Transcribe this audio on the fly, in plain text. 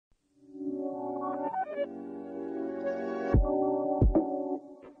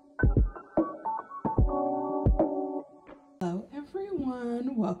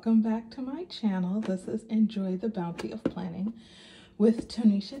welcome back to my channel. This is Enjoy the Bounty of Planning with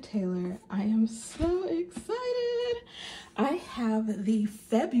Tonisha Taylor. I am so excited. I have the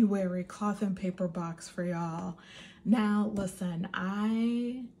February cloth and paper box for y'all. Now listen,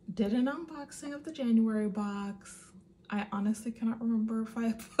 I did an unboxing of the January box. I honestly cannot remember if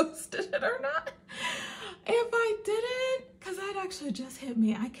I posted it or not. If I didn't, because that actually just hit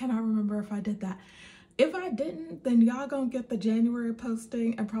me, I cannot remember if I did that. If I didn't, then y'all gonna get the January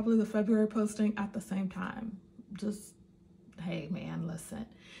posting and probably the February posting at the same time. Just, hey man, listen.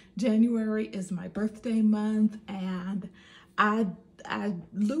 January is my birthday month and I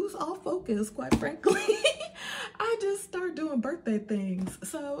lose all focus, quite frankly. I just start doing birthday things.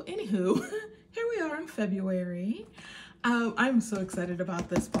 So anywho, here we are in February. I'm so excited about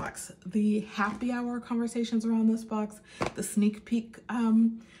this box. The happy hour conversations around this box, the sneak peek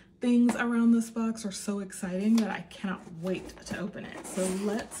things around this box are so exciting that I cannot wait to open it. So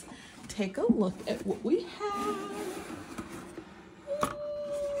let's take a look at what we have.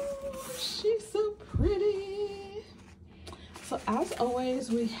 Ooh, she's so pretty. So as always,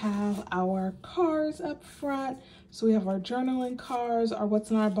 we have our cards up front. So we have our journaling cards, our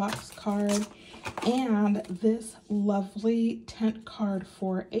what's in our box card, and this lovely tent card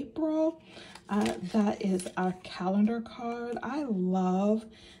for April. That is our calendar card. I love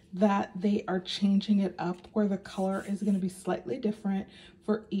that they are changing it up where the color is going to be slightly different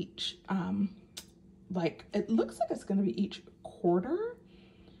for each, like it looks like it's going to be each quarter,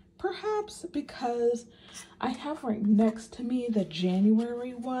 perhaps, because I have right next to me the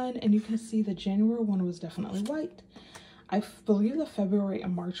January one, and you can see the January one was definitely white. I believe the February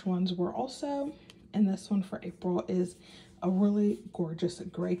and March ones were also, and this one for April is a really gorgeous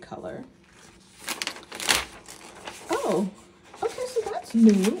gray color. Oh, okay, so that's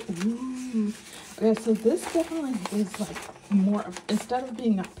new. Ooh. Okay, so this definitely is like more of, instead of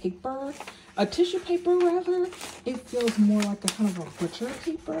being a tissue paper rather, it feels more like a kind of a butcher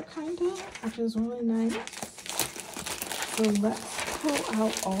paper kind of, which is really nice. So let's pull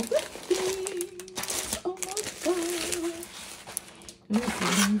out all the things. Oh my gosh. Let's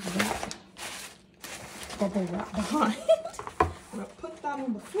leave that bubble wrap behind. I'm gonna put that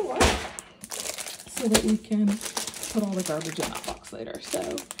on the floor so that we can put all the garbage in that box later. So,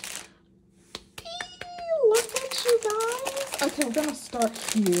 look at you guys. Okay, we're gonna start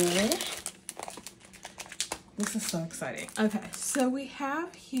here. This is so exciting. Okay, so we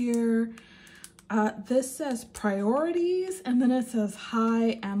have here, this says priorities, and then it says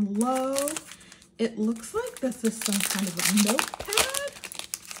high and low. It looks like this is some kind of a notepad.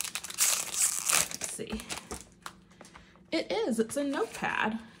 Let's see. It is, it's a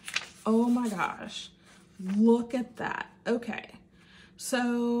notepad. Oh my gosh. Look at that. Okay,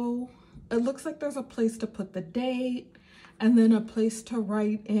 so it looks like there's a place to put the date and then a place to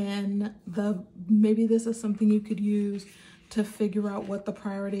write in maybe this is something you could use to figure out what the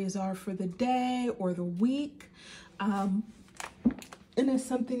priorities are for the day or the week. And it's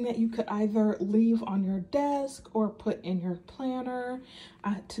something that you could either leave on your desk or put in your planner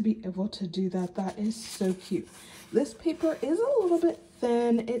to be able to do that. That is so cute. This paper is a little bit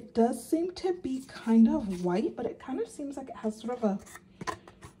thin. It does seem to be kind of white, but it kind of seems like it has sort of a,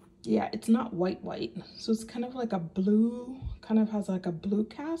 yeah, it's not white. So it's kind of like a blue, kind of has like a blue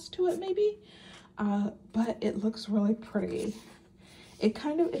cast to it maybe, but it looks really pretty. It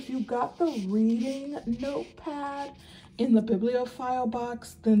kind of, if you got the reading notepad in the bibliophile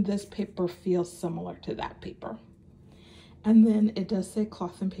box, then this paper feels similar to that paper. And then it does say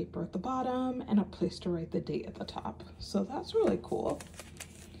cloth and paper at the bottom and a place to write the date at the top. So that's really cool.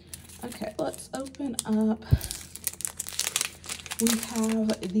 Okay, let's open up. We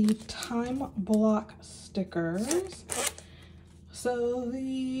have the time block stickers. So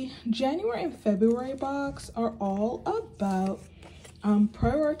the January and February box are all about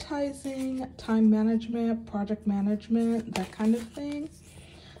prioritizing time management, project management, that kind of thing.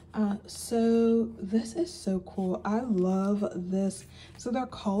 So this is so cool. I love this. So they're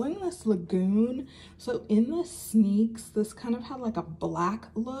calling this Lagoon. So in the sneaks, this kind of had like a black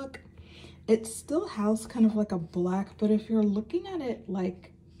look. It still has kind of like a black, but if you're looking at it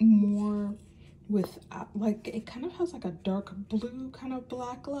like more with like, it kind of has like a dark blue kind of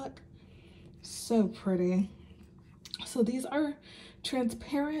black look. So pretty. So these are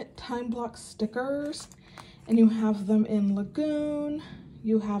transparent time block stickers, and you have them in Lagoon.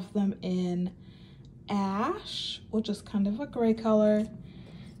 You have them in Ash, which is kind of a gray color,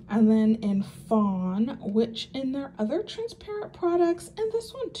 and then in Fawn, which in their other transparent products, and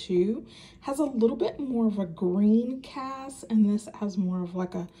this one too, has a little bit more of a green cast, and this has more of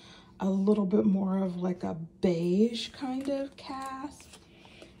like a little bit more of like a beige kind of cast.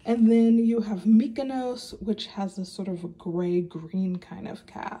 And then you have Mykonos, which has this sort of a gray-green kind of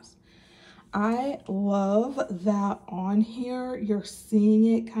cast. I love that on here you're seeing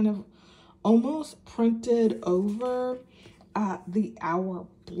it kind of almost printed over the hour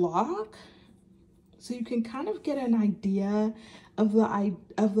block. So you can kind of get an idea of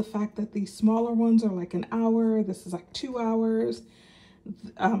the fact that these smaller ones are like an hour. This is like 2 hours.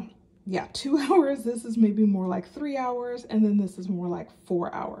 Yeah, 2 hours. This is maybe more like 3 hours. And then this is more like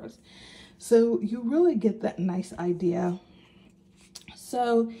 4 hours. So you really get that nice idea.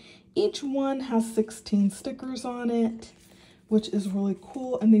 So each one has 16 stickers on it, which is really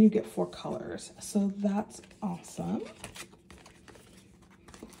cool. And then you get 4 colors. So that's awesome.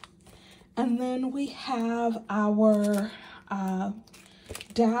 And then we have our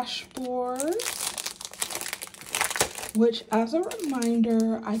dashboard, which, as a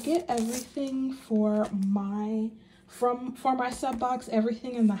reminder, I get everything for my Subbox,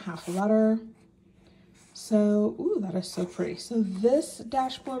 everything in the half letter. So, ooh, that is so pretty. So this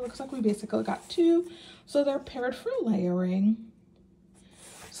dashboard looks like we basically got 2. So they're paired for layering.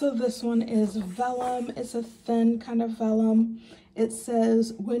 So this one is vellum. It's a thin kind of vellum. It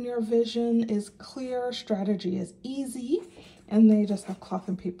says, when your vision is clear, strategy is easy. And they just have cloth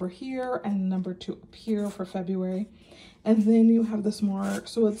and paper here and number 2 up here for February. And then you have this more,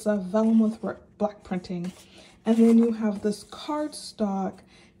 so it's a vellum with black printing. And then you have this cardstock,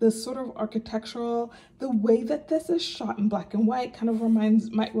 this sort of architectural. The way that this is shot in black and white kind of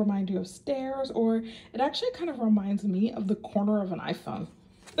might remind you of stairs, or it actually kind of reminds me of the corner of an iPhone.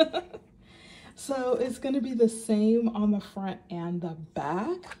 So it's going to be the same on the front and the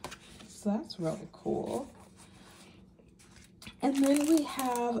back. So that's really cool. And then we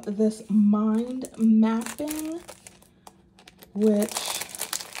have this mind mapping, which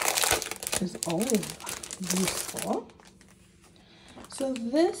is always useful. So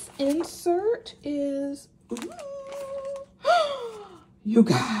this insert is, ooh, you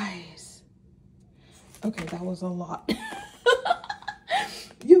guys. Okay, that was a lot.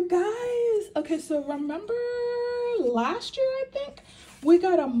 You guys, okay, so remember last year, I think, we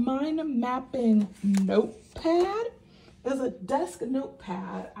got a mind mapping notepad. It's a desk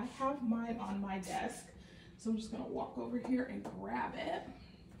notepad. I have mine on my desk. So I'm just gonna walk over here and grab it.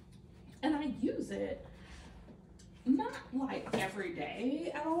 And I use it, not like every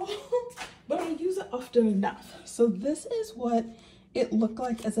day at all, but I use it often enough. So this is what it looked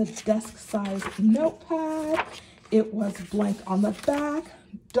like as a desk size notepad. It was blank on the back,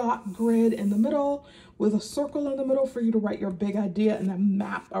 dot grid in the middle, with a circle in the middle for you to write your big idea and then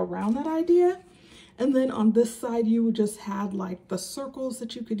map around that idea. And then on this side, you just had like the circles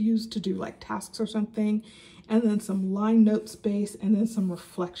that you could use to do like tasks or something, and then some line note space, and then some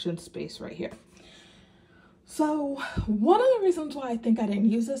reflection space right here. So one of the reasons why I think I didn't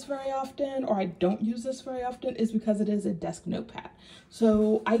use this very often, or I don't use this very often, is because it is a desk notepad.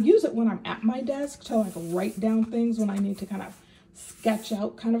 So I use it when I'm at my desk to like write down things when I need to kind of sketch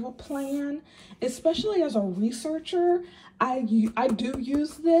out kind of a plan. Especially as a researcher, I do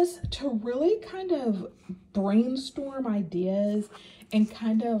use this to really kind of brainstorm ideas and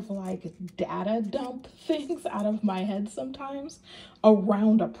kind of like data dump things out of my head sometimes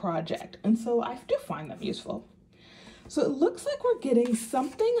around a project. And so I do find them useful. So it looks like we're getting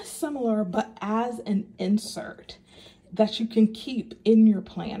something similar, but as an insert that you can keep in your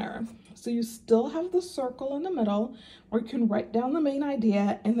planner. So you still have the circle in the middle where you can write down the main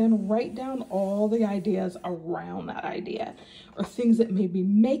idea and then write down all the ideas around that idea, or things that maybe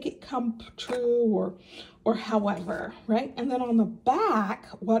make it come true, or however, right? And then on the back,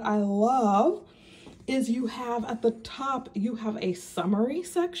 what I love is you have at the top, you have a summary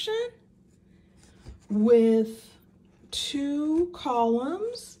section with 2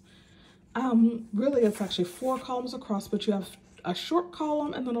 columns. Really, it's actually 4 columns across, but you have a short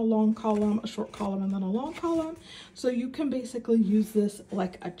column and then a long column, a short column and then a long column. So you can basically use this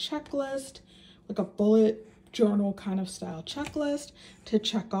like a checklist, like a bullet journal kind of style checklist to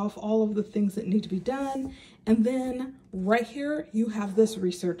check off all of the things that need to be done. And then right here, you have this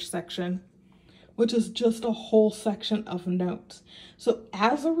research section, which is just a whole section of notes. So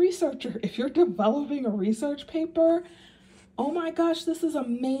as a researcher, if you're developing a research paper, oh my gosh, this is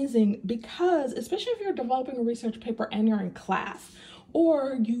amazing, because especially if you're developing a research paper and you're in class,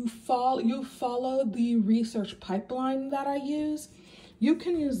 or you follow the research pipeline that I use, you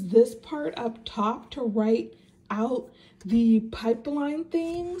can use this part up top to write out the pipeline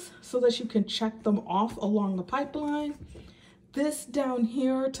things so that you can check them off along the pipeline. This down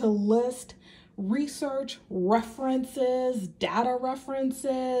here to list research references, data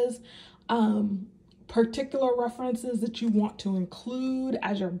references, particular references that you want to include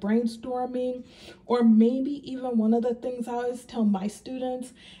as you're brainstorming. Or maybe even one of the things I always tell my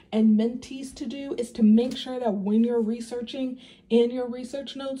students and mentees to do is to make sure that when you're researching in your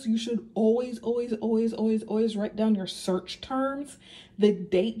research notes, you should always write down your search terms, the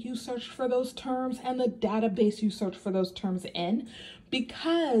date you searched for those terms, and the database you searched for those terms in,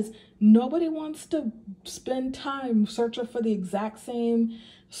 because nobody wants to spend time searching for the exact same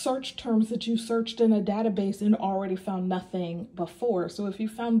search terms that you searched in a database and already found nothing before. So if you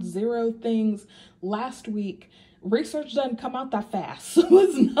found 0 things last week, research doesn't come out that fast. So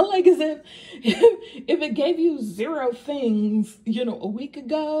it's not like as if it gave you 0 things, you know, a week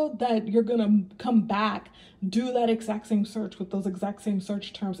ago, that you're gonna come back, do that exact same search with those exact same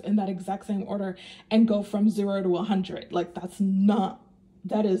search terms in that exact same order and go from 0 to 100. Like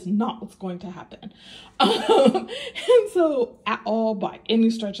that is not what's going to happen. And so at all, by any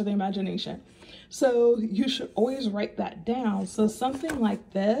stretch of the imagination. So you should always write that down. So something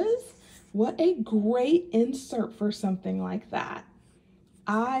like this, what a great insert for something like that.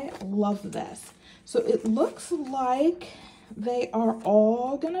 I love this. So it looks like they are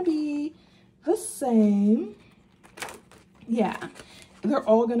all gonna be the same. Yeah, they're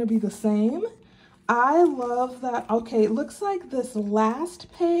all gonna be the same. I love that. Okay, it looks like this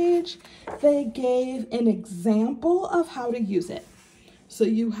last page, they gave an example of how to use it. So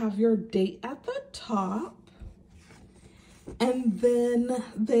you have your date at the top, and then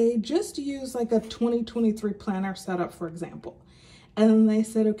they just use like a 2023 planner setup, for example. And they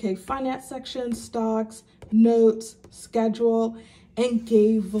said, okay, finance section, stocks, notes, schedule, and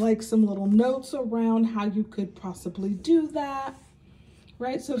gave like some little notes around how you could possibly do that.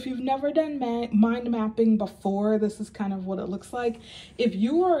 Right? So if you've never done mind mapping before, this is kind of what it looks like. If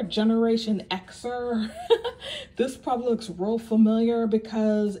you are a Generation Xer, this probably looks real familiar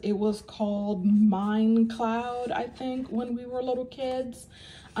because it was called Mind Cloud, I think, when we were little kids,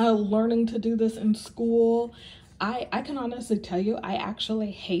 learning to do this in school. I can honestly tell you, I actually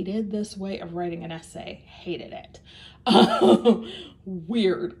hated this way of writing an essay. Hated it.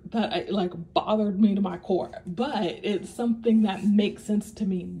 Weird that it like bothered me to my core, but it's something that makes sense to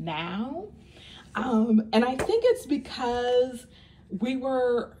me now. And I think it's because we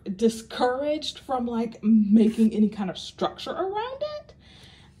were discouraged from like making any kind of structure around it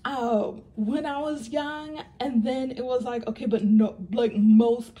when I was young. And then it was like, okay, but no, like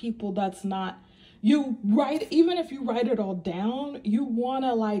most people, that's not, you write, even if you write it all down, you want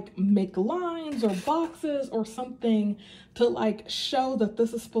to like make lines or boxes or something to like show that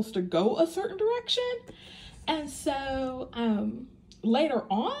this is supposed to go a certain direction. And so later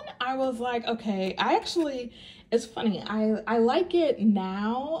on, I was like, okay, it's funny. I like it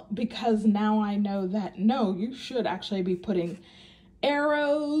now because now I know that no, you should actually be putting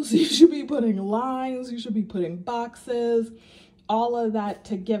arrows, you should be putting lines, you should be putting boxes, all of that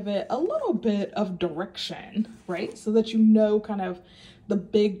to give it a little bit of direction, right? So that you know kind of the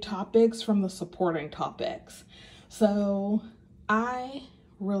big topics from the supporting topics. So I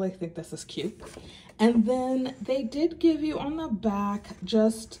really think this is cute. And then they did give you on the back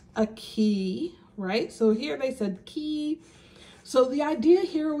just a key, right? So here they said key. So the idea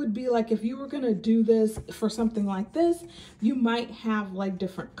here would be like if you were going to do this for something like this, you might have like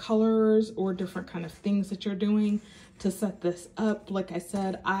different colors or different kind of things that you're doing to set this up. Like I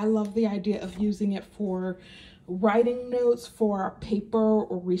said, I love the idea of using it for writing notes for a paper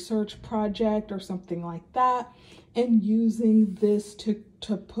or research project or something like that, and using this to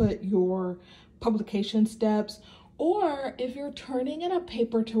put your publication steps. Or if you're turning in a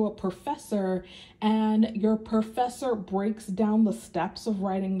paper to a professor and your professor breaks down the steps of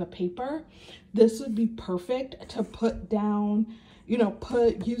writing the paper, this would be perfect to put down, you know,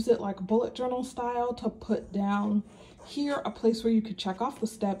 use it like bullet journal style to put down here a place where you could check off the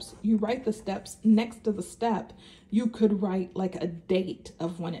steps. You write the steps. Next to the step, you could write like a date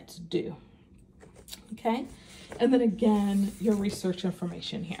of when it's due. Okay. And then again, your research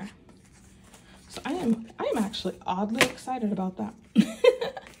information here. So I am actually oddly excited about that.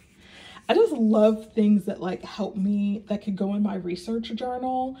 I just love things that like help me, that can go in my research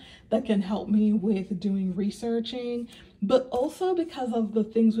journal, that can help me with doing researching, but also because of the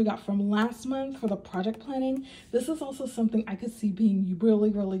things we got from last month for the project planning. This is also something I could see being really,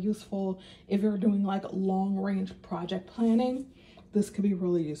 really useful if you're doing like long range project planning. This could be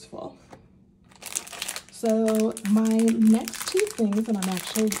really useful. So my next two things that I'm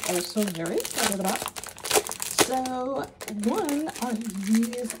actually also very excited about. So one are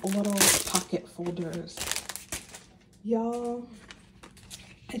these little pocket folders. Y'all,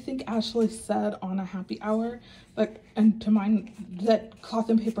 I think Ashley said on a happy hour, like, and to mine, that Cloth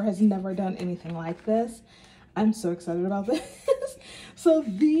and Paper has never done anything like this. I'm so excited about this. So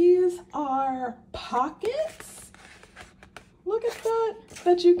these are pockets. Look at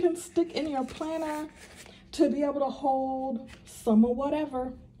that you can stick in your planner to be able to hold some of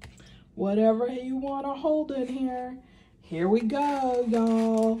whatever you want to hold in here. Here we go,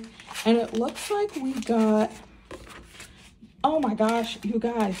 y'all. And it looks like we got, oh my gosh, you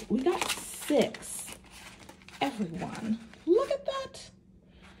guys, we got 6. Everyone, look at that.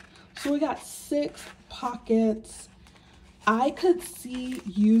 So we got 6 pockets. I could see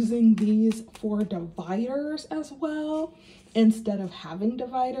using these for dividers as well, instead of having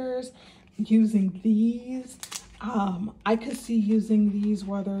dividers, using these. I could see using these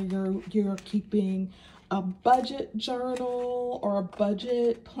whether you're keeping a budget journal or a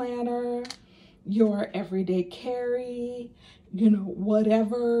budget planner, your everyday carry, you know,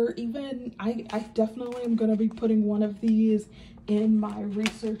 whatever. Even I definitely am going to be putting one of these in my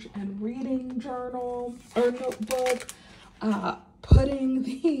research and reading journal or notebook.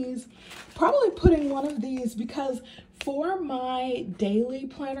 Probably putting one of these, because for my daily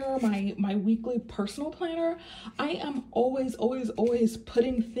planner, my weekly personal planner, I am always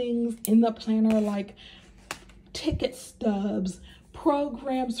putting things in the planner like ticket stubs,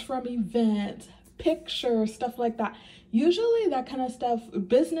 programs from events, pictures, stuff like that. Usually that kind of stuff,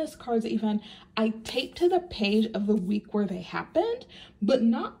 business cards even, I tape to the page of the week where they happened, but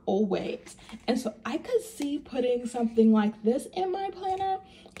not always. And so I could see putting something like this in my planner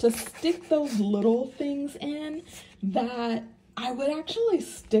to stick those little things in that I would actually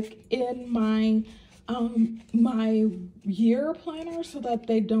stick in my my year planner, so that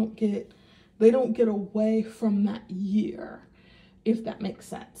they don't get away from that year, if that makes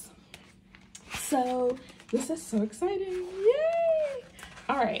sense. So this is so exciting. Yay!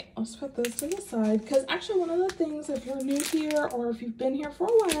 All right, let's put this to the side, because actually one of the things, if you're new here or if you've been here for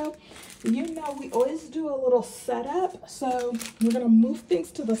a while, you know we always do a little setup. So we're gonna move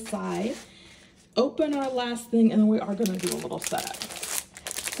things to the side, open our last thing, and then we are gonna do a little setup.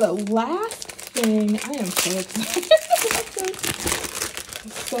 So last thing, I am so excited about this.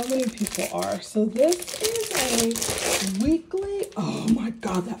 So many people are. So this is a weekly, oh my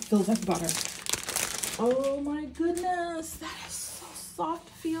God, that feels like butter. Oh my goodness, that is so soft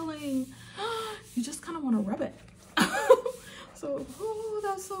feeling. You just kind of want to rub it. So, oh,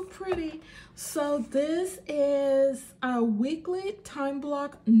 that's so pretty. So this is a weekly time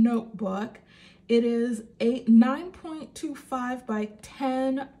block notebook. It is 9.25 by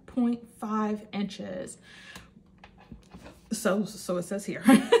 10.5 inches. So it says here.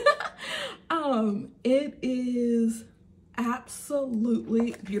 It is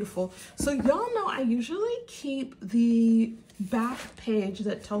absolutely beautiful. So y'all know I usually keep the back page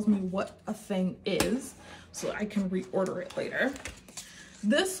that tells me what a thing is, so I can reorder it later.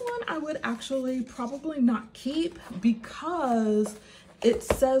 This one I would actually probably not keep, because it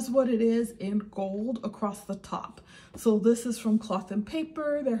says what it is in gold across the top. So this is from Cloth and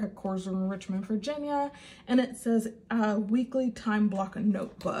Paper. Their headquarters are in Richmond, Virginia, and it says weekly time block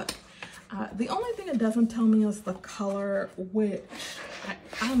notebook. The only thing it doesn't tell me is the color, which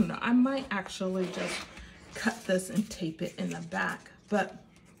I don't know. I might actually just cut this and tape it in the back. But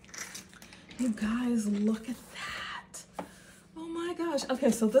you guys, look at that. Oh my gosh.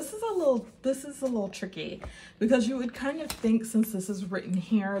 Okay, so this is a little tricky, because you would kind of think, since this is written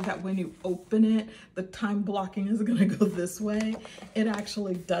here, that when you open it, the time blocking is gonna go this way. It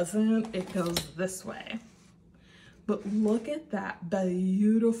actually doesn't. It goes this way. But look at that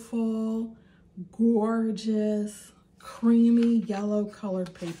beautiful, gorgeous, creamy yellow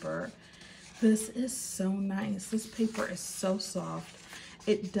colored paper. This is so nice. This paper is so soft.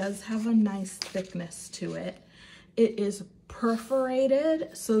 It does have a nice thickness to it. It is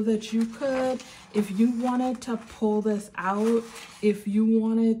perforated so that you could, if you wanted to pull this out, if you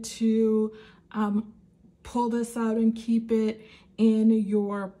wanted to pull this out and keep it in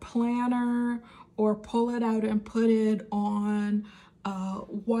your planner, or pull it out and put it on a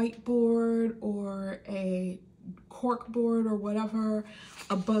whiteboard or a cork board or whatever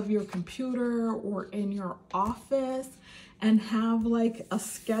above your computer or in your office, and have like a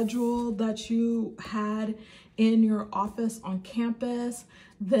schedule that you had in your office on campus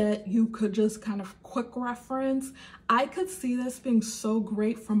that you could just kind of quick reference. I could see this being so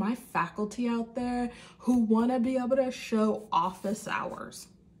great for my faculty out there who want to be able to show office hours,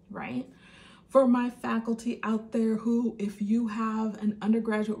 right? For my faculty out there who, if you have an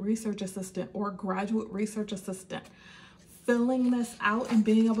undergraduate research assistant or a graduate research assistant, filling this out and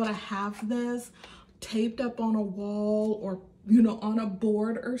being able to have this taped up on a wall or on a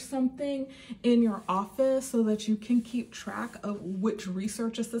board or something in your office so that you can keep track of which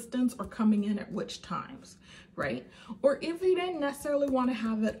research assistants are coming in at which times, right? Or if you didn't necessarily want to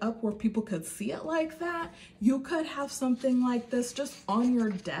have it up where people could see it like that, you could have something like this just on your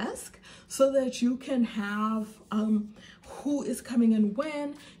desk so that you can have who is coming in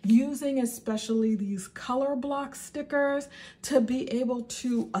when, using especially these color block stickers to be able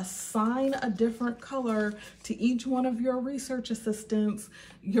to assign a different color to each one of your research assistants,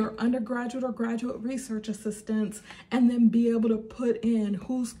 your undergraduate or graduate research assistants, and then be able to put in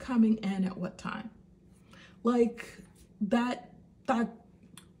who's coming in at what time. Like that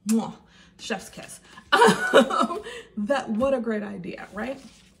mwah, chef's kiss. What a great idea, right?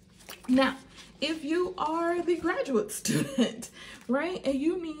 Now, if you are the graduate student, right, and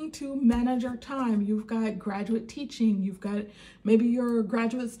you need to manage your time, you've got graduate teaching, you've got maybe you're a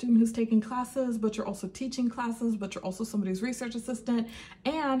graduate student who's taking classes, but you're also teaching classes, but you're also somebody's research assistant,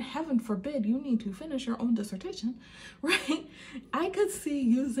 and heaven forbid you need to finish your own dissertation, right? I could see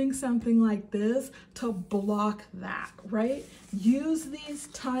using something like this to block that, right? Use these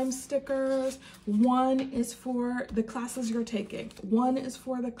time stickers. One is for the classes you're taking. One is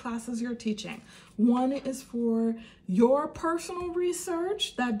for the classes you're teaching. One is for your personal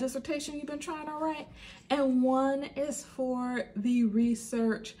research, that dissertation you've been trying to write, and one is for the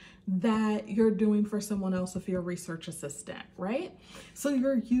research that you're doing for someone else if you're a research assistant, right? So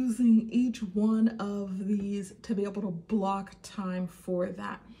you're using each one of these to be able to block time for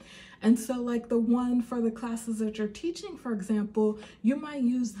that. And so like the one for the classes that you're teaching, for example, you might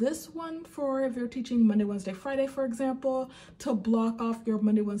use this one for if you're teaching Monday, Wednesday, Friday, for example, to block off your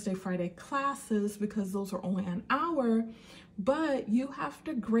Monday, Wednesday, Friday classes because those are only an hour, but you have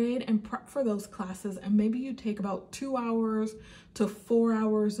to grade and prep for those classes. And maybe you take about 2 hours to 4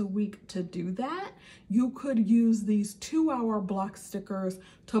 hours a week to do that. You could use these 2-hour block stickers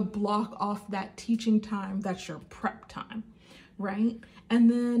to block off that teaching time. That's your prep time, right? And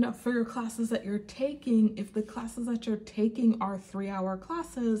then for your classes that you're taking, if the classes that you're taking are 3-hour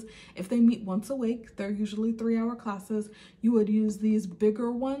classes, if they meet once a week, they're usually 3-hour classes, you would use these bigger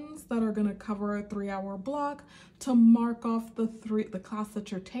ones that are gonna cover a 3-hour block to mark off the class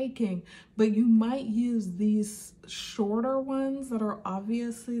that you're taking. But you might use these shorter ones that are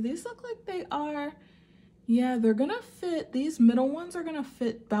obviously, these look like they are, yeah, they're gonna fit, these middle ones are gonna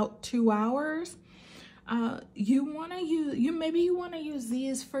fit about 2 hours. Maybe you want to use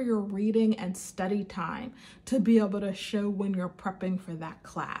these for your reading and study time to be able to show when you're prepping for that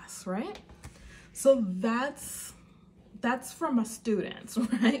class, right? So that's for my students,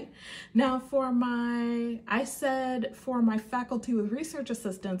 right? Now I said for my faculty with research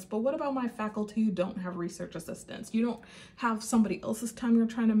assistants, but what about my faculty who don't have research assistants? You don't have somebody else's time you're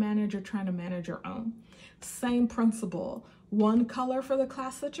trying to manage, you're trying to manage your own. Same principle, one color for the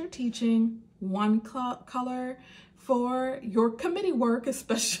class that you're teaching, one color for your committee work,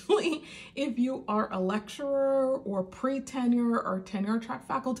 especially if you are a lecturer or pre-tenure or tenure track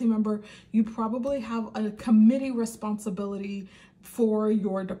faculty member, you probably have a committee responsibility for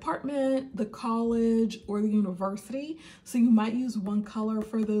your department, the college, or the university. So you might use one color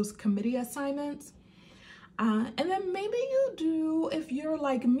for those committee assignments. And then maybe you do, if you're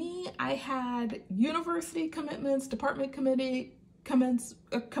like me, I had university commitments, department commitments,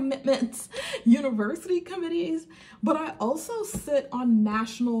 university committees, but I also sit on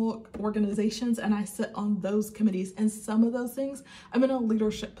national organizations and I sit on those committees, and some of those things, I'm in a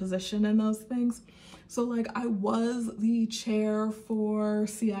leadership position in those things. So like I was the chair for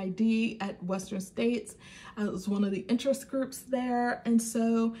CID at Western States. I was one of the interest groups there. And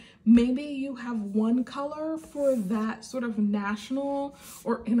so maybe you have one color for that sort of national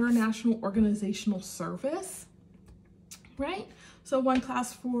or international organizational service, right? So one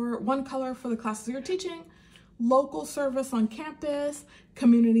color for the classes you're teaching, local service on campus,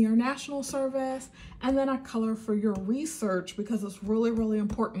 community or national service, and then a color for your research, because it's really, really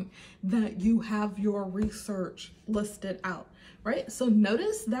important that you have your research listed out, right? So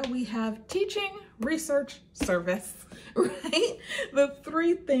notice that we have teaching, research, service, right? The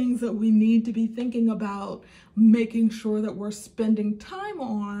 3 things that we need to be thinking about making sure that we're spending time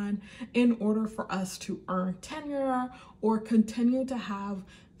on in order for us to earn tenure or continue to have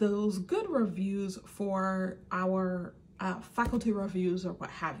those good reviews for our faculty reviews or what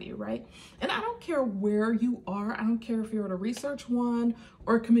have you, right? And I don't care where you are. I don't care if you're at a research one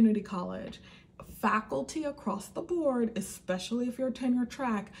or a community college. Faculty across the board, especially if you're tenure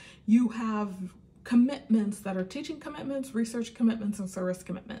track, you have commitments that are teaching commitments, research commitments, and service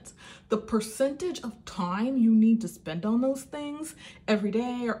commitments. The percentage of time you need to spend on those things every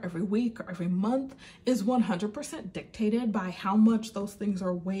day or every week or every month is 100% dictated by how much those things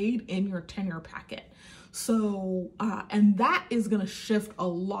are weighed in your tenure packet. So, and that is going to shift a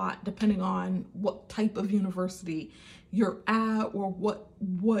lot depending on what type of university you're at or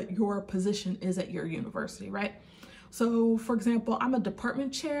what your position is at your university, right? So for example, I'm a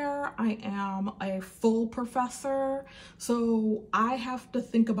department chair, I am a full professor, so I have to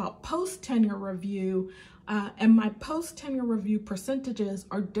think about post-tenure review, and my post-tenure review percentages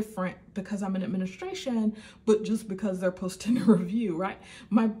are different because I'm in administration, but just because they're post-tenure review, right?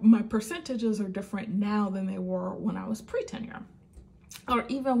 My percentages are different now than they were when I was pre-tenure, or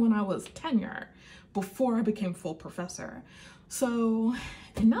even when I was tenure, before I became full professor. So,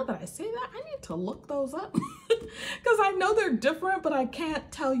 and now that I say that, I need to look those up because I know they're different, but I can't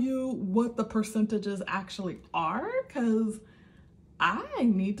tell you what the percentages actually are because I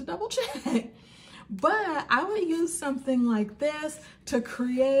need to double check. But I would use something like this to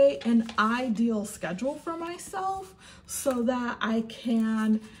create an ideal schedule for myself so that I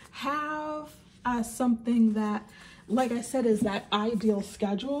can have something that, like I said, is that ideal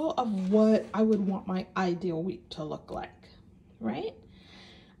schedule of what I would want my ideal week to look like. Right?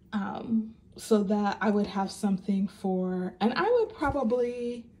 So that I would have something for, and I would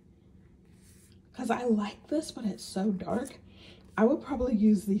probably, because I like this, but it's so dark, I would probably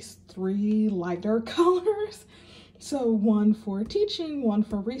use these 3 lighter colors. So one for teaching, one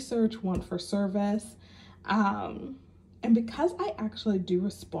for research, one for service. And because I actually do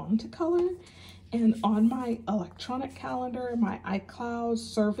respond to color, and on my electronic calendar, my iCloud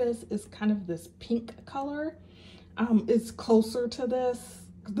service is kind of this pink color. It's closer to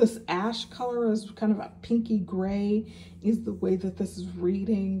this ash color is kind of a pinky gray is the way that this is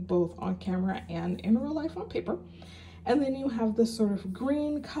reading both on camera and in real life on paper. And then you have this sort of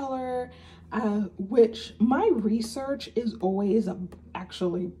green color, which my research is always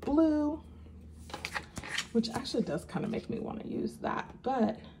actually blue, which actually does kind of make me want to use that,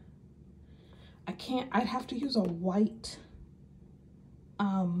 but I can't, I'd have to use a white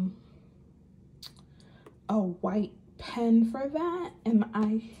pen for that, and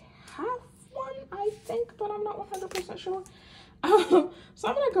I have one, I think, but I'm not 100% sure. So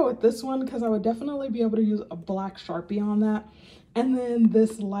I'm gonna go with this one because I would definitely be able to use a black Sharpie on that, and then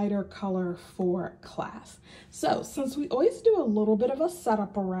this lighter color for class. So since we always do a little bit of a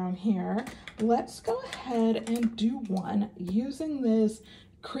setup around here, let's go ahead and do one using this,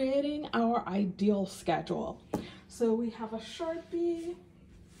 creating our ideal schedule. So we have a Sharpie.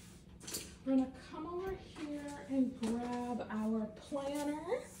 We're gonna come over here and grab our planner.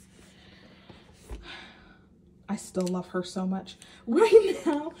 I still love her so much. Right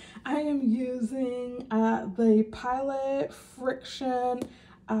now, I am using the Pilot Friction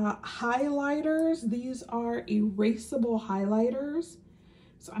highlighters. These are erasable highlighters.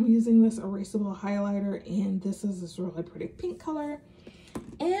 So I'm using this erasable highlighter, and this is this really pretty pink color.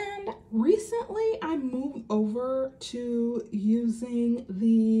 And recently I moved over to using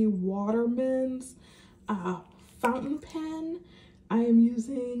the Waterman's fountain pen. I am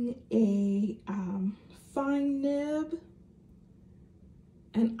using a fine nib,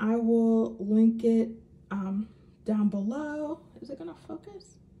 and I will link it down below. Is it gonna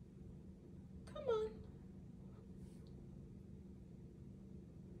focus? Come on.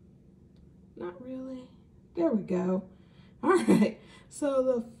 Not really. There we go. All right. So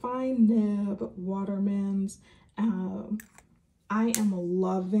the fine nib Waterman's, I am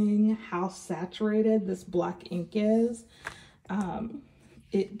loving how saturated this black ink is.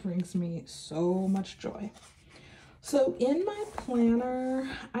 It brings me so much joy. So in my planner,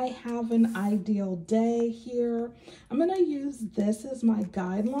 I have an ideal day here. I'm gonna use this as my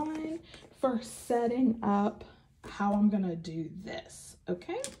guideline for setting up how I'm gonna do this,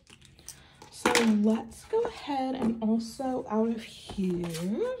 okay? So let's go ahead and also out of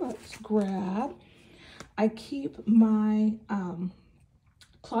here, let's grab, I keep my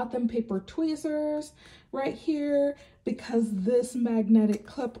cloth and paper tweezers right here because this magnetic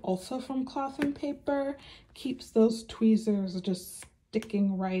clip, also from cloth and paper, keeps those tweezers just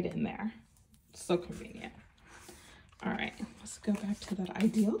sticking right in there. So convenient. All right, let's go back to that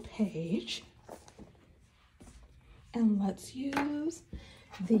ideal page. And let's use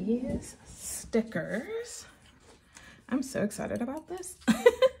these stickers. I'm so excited about this.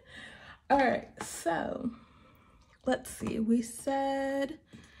 All right, so let's see. We said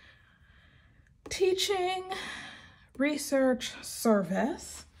teaching, research,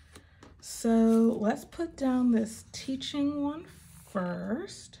 service. So let's put down this teaching one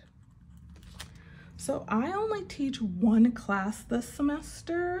first. So I only teach one class this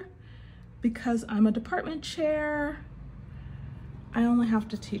semester because I'm a department chair. I only have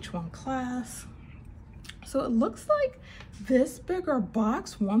to teach one class. So it looks like this bigger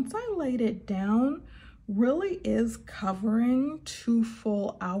box, once I laid it down, really is covering 2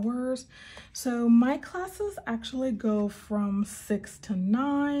 full hours. So my classes actually go from 6 to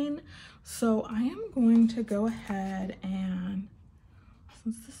 9. So I am going to go ahead and,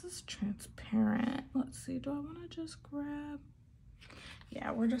 since this is transparent, let's see, do I want to just grab,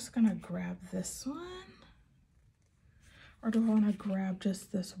 yeah, we're just gonna grab this one. Or do I want to grab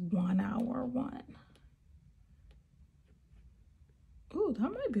just this 1 hour one? Ooh,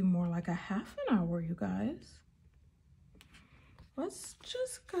 that might be more like a half an hour, you guys. Let's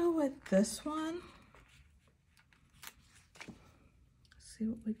just go with this one. See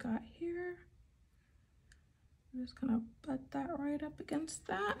what we got here. I'm just gonna butt that right up against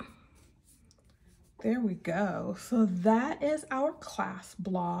that. There we go. So that is our class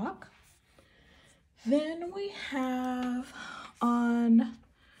block. Then we have on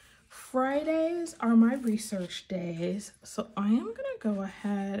Fridays are my research days. So I am gonna go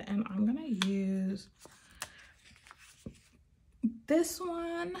ahead and I'm gonna use this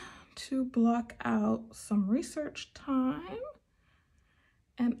one to block out some research time.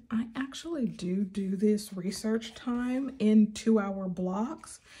 And I actually do this research time in 2 hour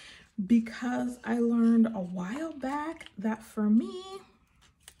blocks because I learned a while back that for me,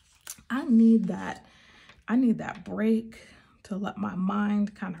 I need that break to let my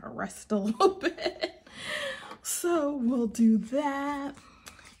mind kind of rest a little bit. So we'll do that.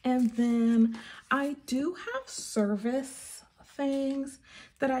 And then I do have service things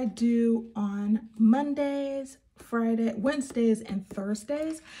that I do on Mondays, Wednesdays, and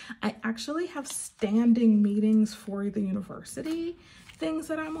Thursdays. I actually have standing meetings for the university things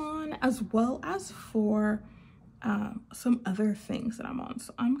that I'm on, as well as for some other things that I'm on.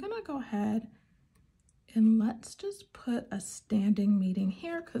 So I'm gonna go ahead and let's just put a standing meeting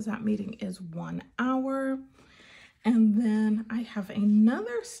here because that meeting is 1 hour. And then I have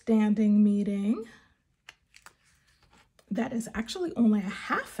another standing meeting that is actually only a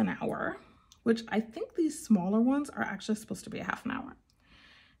half an hour, which I think these smaller ones are actually supposed to be a half an hour.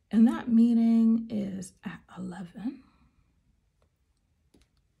 And that meeting is at 11.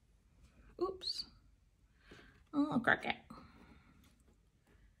 Oops. Oh, cricket.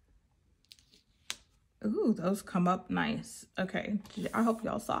 Ooh, those come up nice. Okay, I hope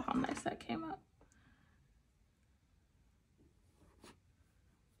y'all saw how nice that came up.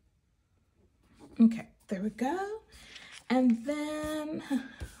 Okay, there we go. And then,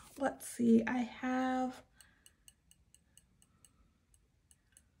 let's see, I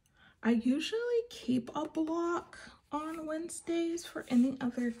usually keep a block on Wednesdays for any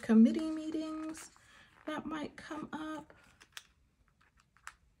other committee meetings that might come up.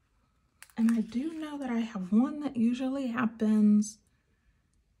 And I do know that I have one that usually happens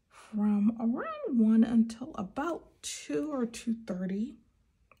from around 1 until about 2 or 2:30.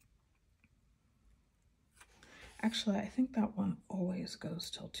 Actually, I think that one always goes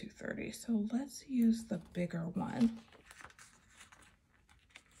till 2:30. So let's use the bigger one.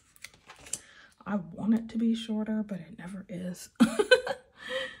 I want it to be shorter, but it never is.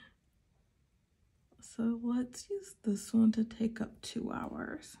 So let's use this one to take up 2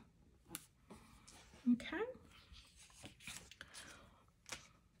 hours. Okay.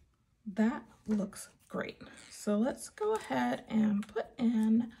 That looks great. So let's go ahead and put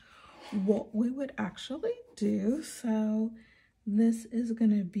in what we would actually do. So this is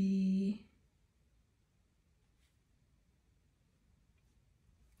going to be,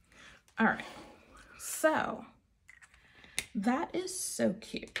 all right. So that is so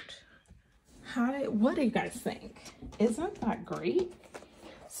cute. What do you guys think? Isn't that great?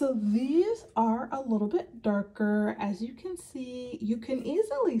 So these are a little bit darker. As you can see, you can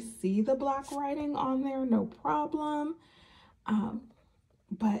easily see the black writing on there, no problem.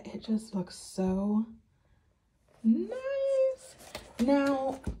 But it just looks so nice.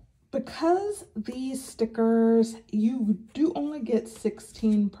 Now, because these stickers, you do only get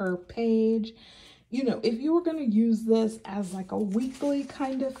 16 per page. You know, if you were going to use this as like a weekly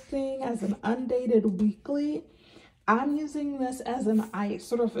kind of thing, as an undated weekly, I'm using this as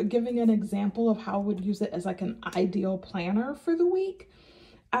sort of giving an example of how I would use it as like an ideal planner for the week.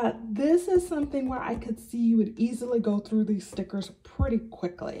 This is something where I could see you would easily go through these stickers pretty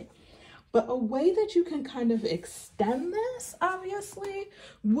quickly. But a way that you can kind of extend this, obviously,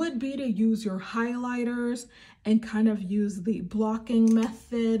 would be to use your highlighters and kind of use the blocking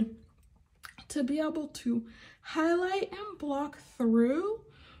method to be able to highlight and block through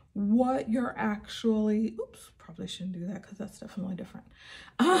what you're actually, oops, probably shouldn't do that because that's definitely different.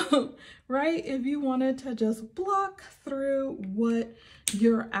 Right? If you wanted to just block through what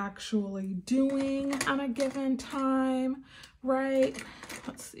you're actually doing at a given time, right?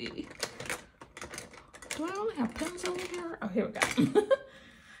 Let's see. Do I only have pens over here? Oh, here we go.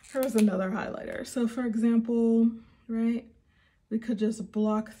 Here's another highlighter. So for example, right, we could just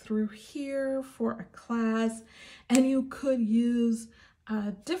block through here for a class, and you could use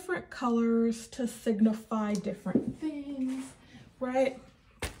different colors to signify different things, right?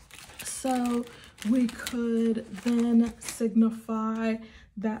 So we could then signify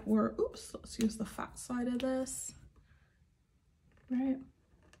that we're, oops, let's use the fat side of this, right?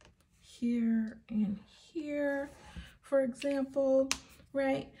 Here and here, for example,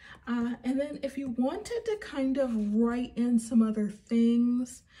 right? And then if you wanted to kind of write in some other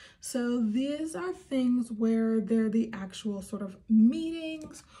things, so these are things where they're the actual sort of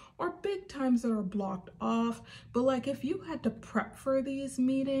meetings or big times that are blocked off. But like if you had to prep for these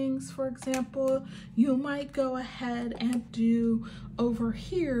meetings, for example, you might go ahead and do over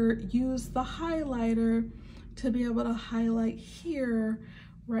here, use the highlighter to be able to highlight here,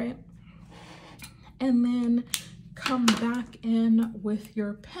 right? And then come back in with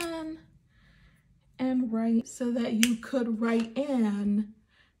your pen and write, so that you could write in,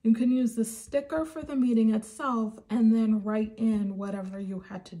 you can use the sticker for the meeting itself and then write in whatever you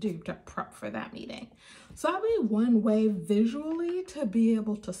had to do to prep for that meeting. So that'd be one way visually to be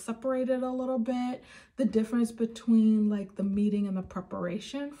able to separate it a little bit, the difference between like the meeting and the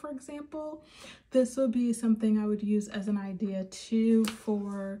preparation, for example. This would be something I would use as an idea too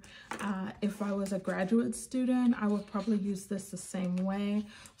for if I was a graduate student. I would probably use this the same way.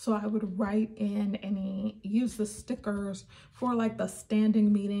 So I would write in use the stickers for like the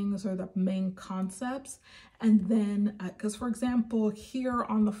standing meetings or the main concepts. And then, because for example, here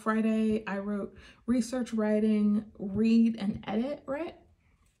on the Friday, I wrote research, writing, read, and edit, right?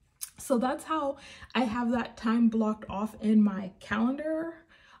 So that's how I have that time blocked off in my calendar,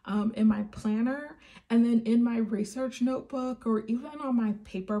 in my planner, and then in my research notebook or even on my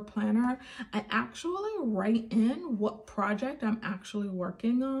paper planner, I actually write in what project I'm actually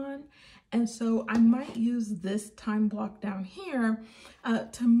working on. And so I might use this time block down here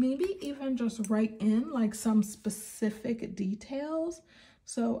to maybe even just write in like some specific details.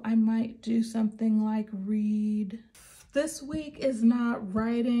 So I might do something like read. This week is not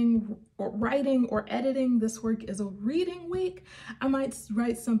writing or editing. This week is a reading week. I might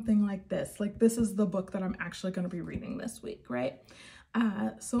write something like this is the book that I'm actually going to be reading this week, right?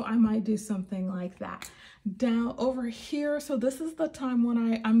 So I might do something like that. Down over here, so this is the time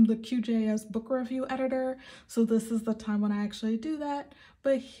when I'm the QJS book review editor, so this is the time when I actually do that.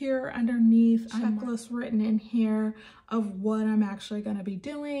 But here underneath, checklist written in here of what I'm actually going to be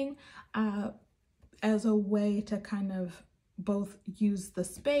doing as a way to kind of both use the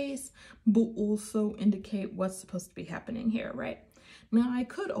space, but also indicate what's supposed to be happening here, right? Now, I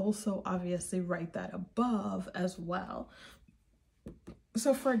could also obviously write that above as well.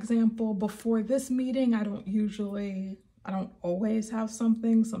 So for example, before this meeting, I don't always have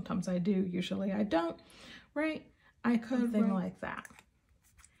something. Sometimes I do, usually I don't, right? I could write like that,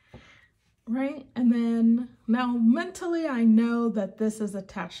 right? And then now mentally, I know that this is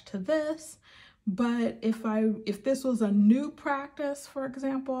attached to this, but if this was a new practice, for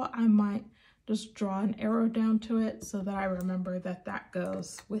example, I might just draw an arrow down to it so that I remember that that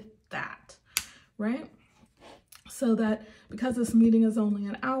goes with that, right? So that because this meeting is only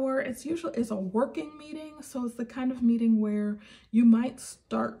an hour, it's a working meeting. So it's the kind of meeting where you might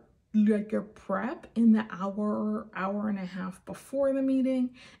start like your prep in the hour and a half before the meeting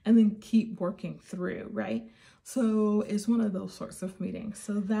and then keep working through, right? So it's one of those sorts of meetings.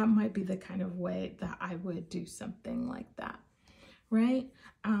 So that might be the kind of way that I would do something like that, right?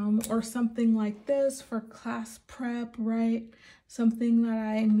 Or something like this for class prep, right? Something that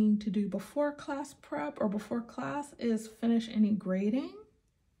I need to do before class prep or before class is finish any grading,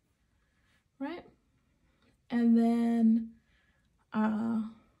 right? And then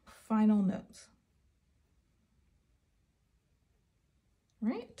final notes,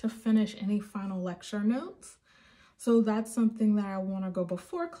 right? To finish any final lecture notes. So that's something that I want to go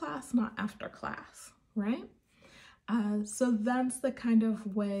before class, not after class, right? So that's the kind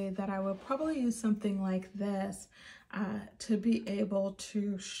of way that I would probably use something like this to be able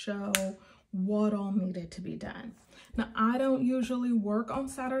to show what all needed to be done. Now, I don't usually work on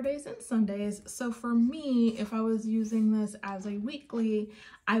Saturdays and Sundays, so for me, if I was using this as a weekly,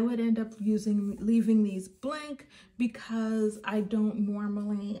 I would end up leaving these blank because I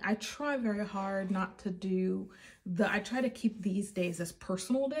try very hard not to do I try to keep these days as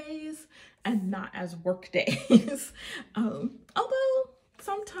personal days and not as work days. Although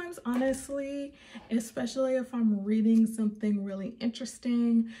sometimes, honestly, especially if I'm reading something really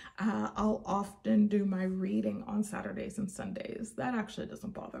interesting, I'll often do my reading on Saturdays and Sundays. That actually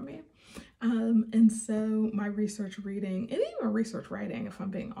doesn't bother me. And so my research reading, and even research writing, if I'm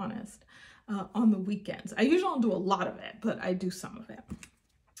being honest, on the weekends. I usually don't do a lot of it, but I do some of it.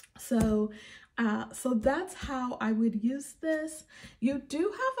 So that's how I would use this. You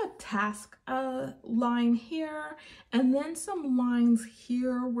do have a task line here, and then some lines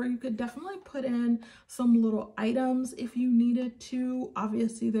here where you could definitely put in some little items if you needed to.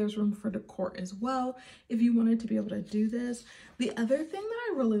 Obviously, there's room for decor as well if you wanted to be able to do this. The other thing that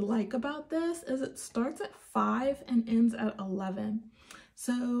I really like about this is it starts at 5 and ends at 11.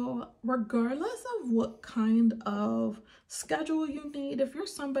 So regardless of what kind of schedule you need, if you're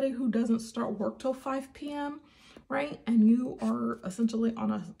somebody who doesn't start work till 5 p.m., right, and you are essentially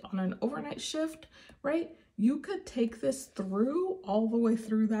on an overnight shift, right, you could take this through all the way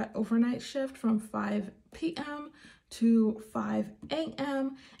through that overnight shift from 5 p.m. to 5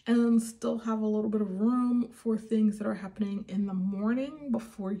 a.m. and then still have a little bit of room for things that are happening in the morning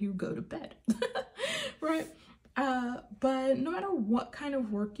before you go to bed, right? But no matter what kind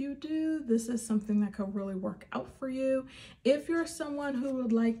of work you do, this is something that could really work out for you. If you're someone who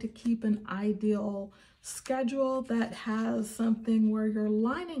would like to keep an ideal schedule that has something where you're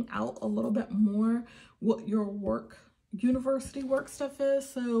lining out a little bit more what your university work stuff is,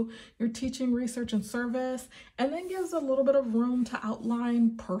 so you're teaching, research, and service, and then gives a little bit of room to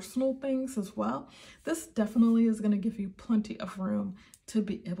outline personal things as well, this definitely is going to give you plenty of room to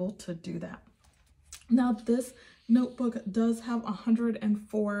be able to do that. Now, this notebook does have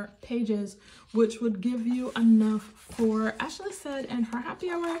 104 pages, which would give you enough for, Ashley said in her happy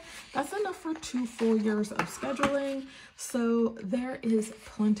hour, that's enough for 2 full years of scheduling. So there is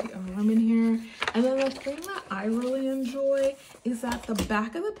plenty of room in here. And then the thing that I really enjoy is that the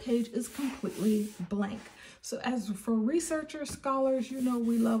back of the page is completely blank. So as for researchers, scholars, you know,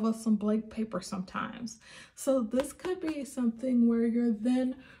 we love us some blank paper sometimes. So this could be something where you're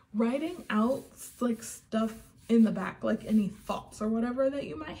then writing out like stuff in the back, like any thoughts or whatever that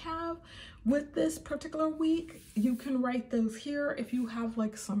you might have with this particular week. You can write those here. If you have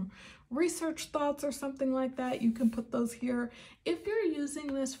like some research thoughts or something like that, you can put those here. If you're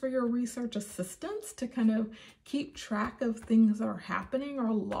using this for your research assistants to kind of keep track of things that are happening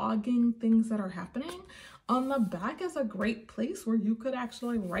or logging things that are happening, on the back is a great place where you could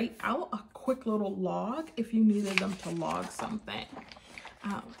actually write out a quick little log if you needed them to log something.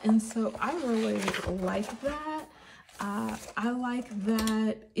 And so I really like that. I like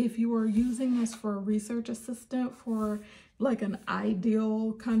that if you are using this for a research assistant for like an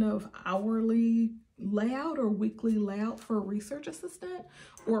ideal kind of hourly layout or weekly layout for a research assistant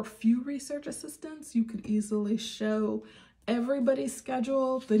or a few research assistants, you could easily show everybody's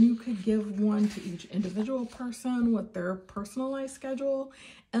schedule. Then you could give one to each individual person with their personalized schedule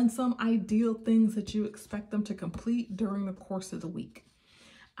and some ideal things that you expect them to complete during the course of the week.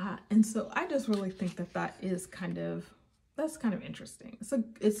 And so I just really think that that's kind of interesting.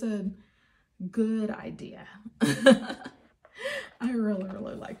 It's a good idea. I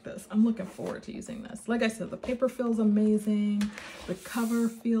really like this. I'm looking forward to using this. Like I said, the paper feels amazing. The cover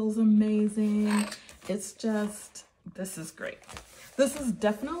feels amazing. It's just, this is great. This is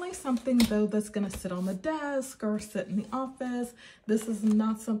definitely something though that's going to sit on the desk or sit in the office. This is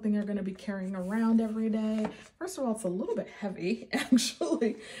not something you're going to be carrying around every day. First of all, it's a little bit heavy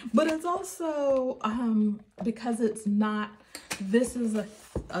actually, but it's also because it's not, this is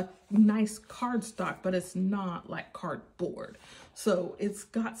a nice cardstock, but it's not like cardboard. So it's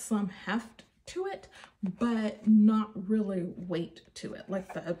got some heft to it, but not really weight to it.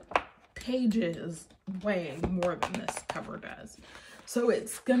 Like the pages way more than this cover does. So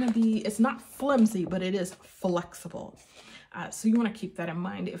it's gonna be, it's not flimsy, but it is flexible. So you want to keep that in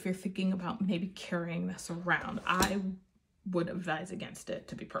mind if you're thinking about maybe carrying this around. I would advise against it,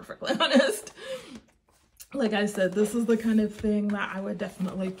 to be perfectly honest. Like I said, this is the kind of thing that I would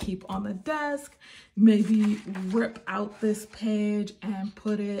definitely keep on the desk. Maybe rip out this page and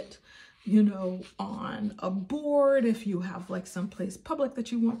put it, you know, on a board if you have like someplace public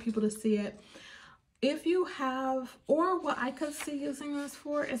that you want people to see it. If you have, or what I could see using this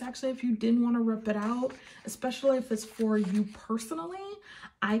for is actually if you didn't want to rip it out, especially if it's for you personally,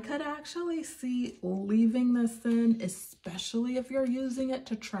 I could actually see leaving this in, especially if you're using it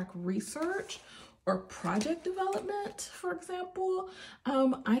to track research or project development, for example.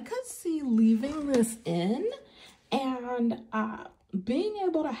 I could see leaving this in and being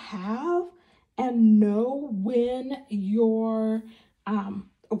able to have and know when your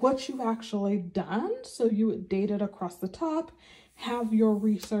what you've actually done. So you would date it across the top, have your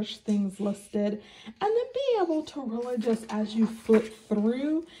research things listed, and then be able to really just, as you flip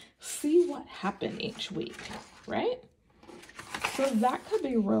through, see what happened each week, right? So that could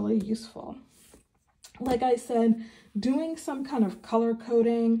be really useful. Like I said, doing some kind of color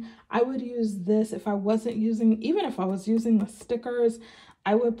coding, I would use this if I wasn't using, even if I was using the stickers,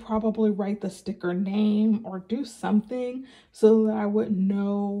 I would probably write the sticker name or do something so that I would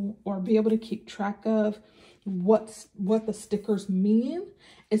know or be able to keep track of what the stickers mean,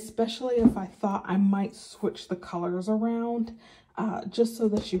 especially if I thought I might switch the colors around, just so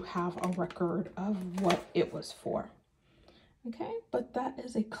that you have a record of what it was for. Okay, but that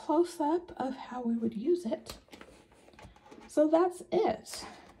is a close-up of how we would use it. So that's it.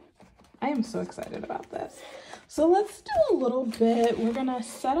 I am so excited about this. So let's do a little bit. We're gonna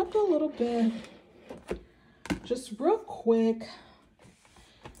set up a little bit, just real quick.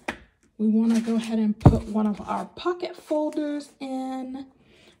 We wanna go ahead and put one of our pocket folders in.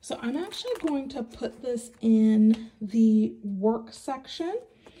 So I'm actually going to put this in the work section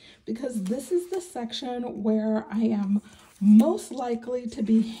because this is the section where I am most likely to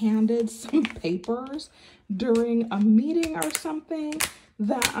be handed some papers during a meeting or something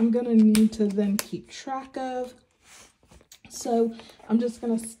that I'm gonna need to then keep track of. So I'm just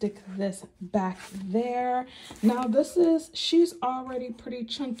gonna stick this back there. Now she's already pretty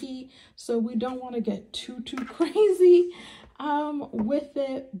chunky, so we don't wanna get too crazy with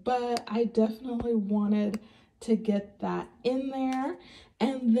it, but I definitely wanted to get that in there.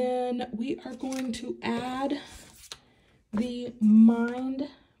 And then we are going to add the mind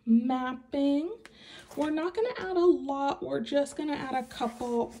mapping. We're not going to add a lot. We're just going to add a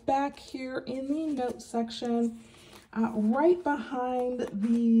couple back here in the notes section, right behind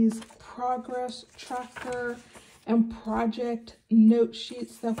these progress tracker and project note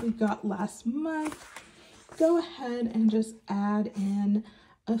sheets that we got last month. Go ahead and just add in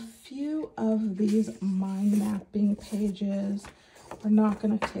a few of these mind mapping pages. We're not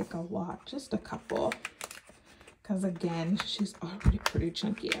going to take a lot, just a couple. Because again, she's already pretty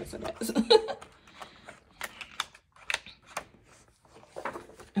chunky as it is.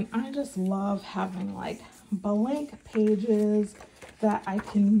 And I just love having like blank pages that I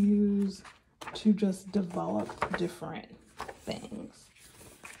can use to just develop different things.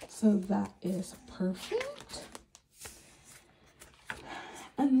 So that is perfect.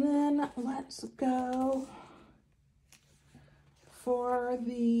 And then let's go for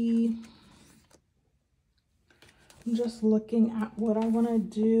I'm just looking at what I want to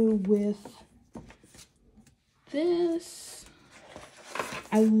do with this.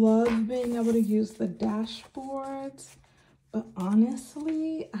 I love being able to use the dashboards, but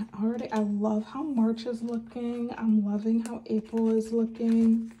honestly, I love how March is looking. I'm loving how April is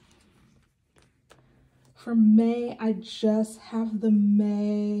looking. For May, I just have the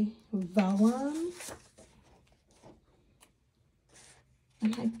May vellum.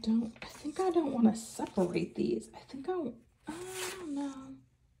 And I think I don't want to separate these. I don't know.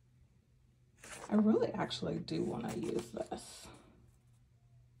 I really actually do want to use this.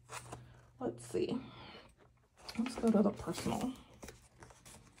 Let's see. Let's go to the personal.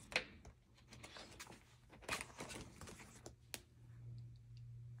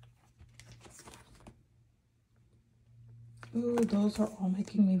 Ooh, those are all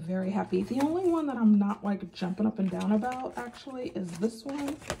making me very happy. The only one that I'm not like jumping up and down about actually is this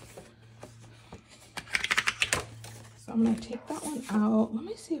one. So I'm gonna take that one out. Let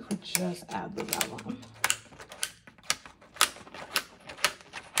me see if we just add the vellum.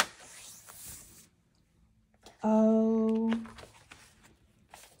 Oh,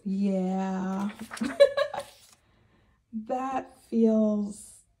 yeah. That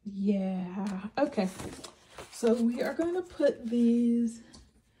feels, yeah. Okay. So we are going to put these,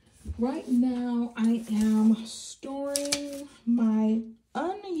 right now I am storing my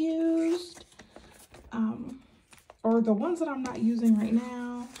unused, or the ones that I'm not using right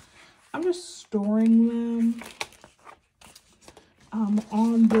now, I'm just storing them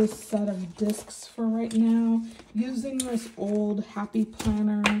on this set of discs for right now, using this old Happy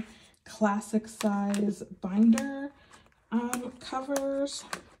Planner classic size binder covers,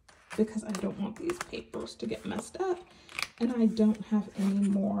 because I don't want these papers to get messed up, and I don't have any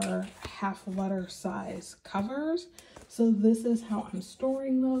more half letter size covers. So this is how I'm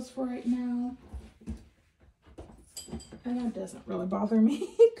storing those for right now. And that doesn't really bother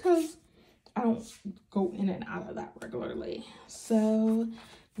me because I don't go in and out of that regularly. So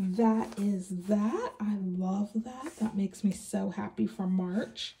that is that. I love that. That makes me so happy for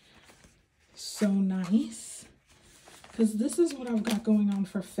March. So nice. Because this is what I've got going on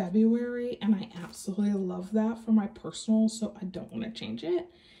for February, and I absolutely love that for my personal, so I don't want to change it.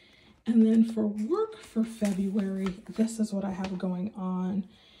 And then for work for February, this is what I have going on.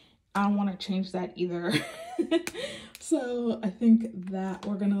 I don't want to change that either. So I think that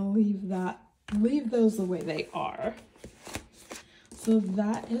we're gonna leave those the way they are. So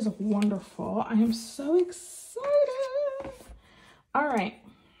that is wonderful. I am so excited. All right,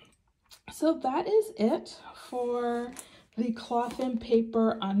 so that is it for the cloth and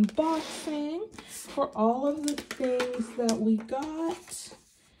paper unboxing, for all of the things that we got.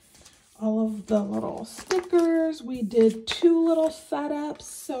 All of the little stickers. We did 2 little setups,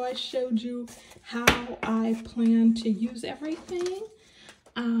 so I showed you how I plan to use everything.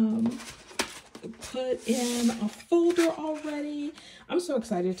 Put in a folder already. I'm so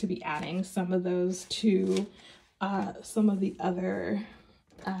excited to be adding some of those to some of the other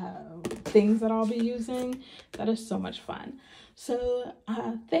things that I'll be using. That is so much fun. So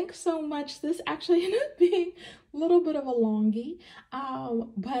thanks so much. This actually ended up being a little bit of a longie,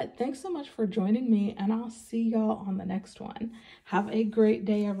 but thanks so much for joining me, and I'll see y'all on the next one. Have a great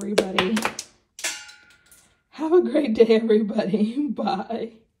day, everybody. Have a great day, everybody.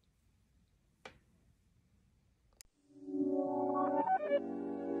 Bye.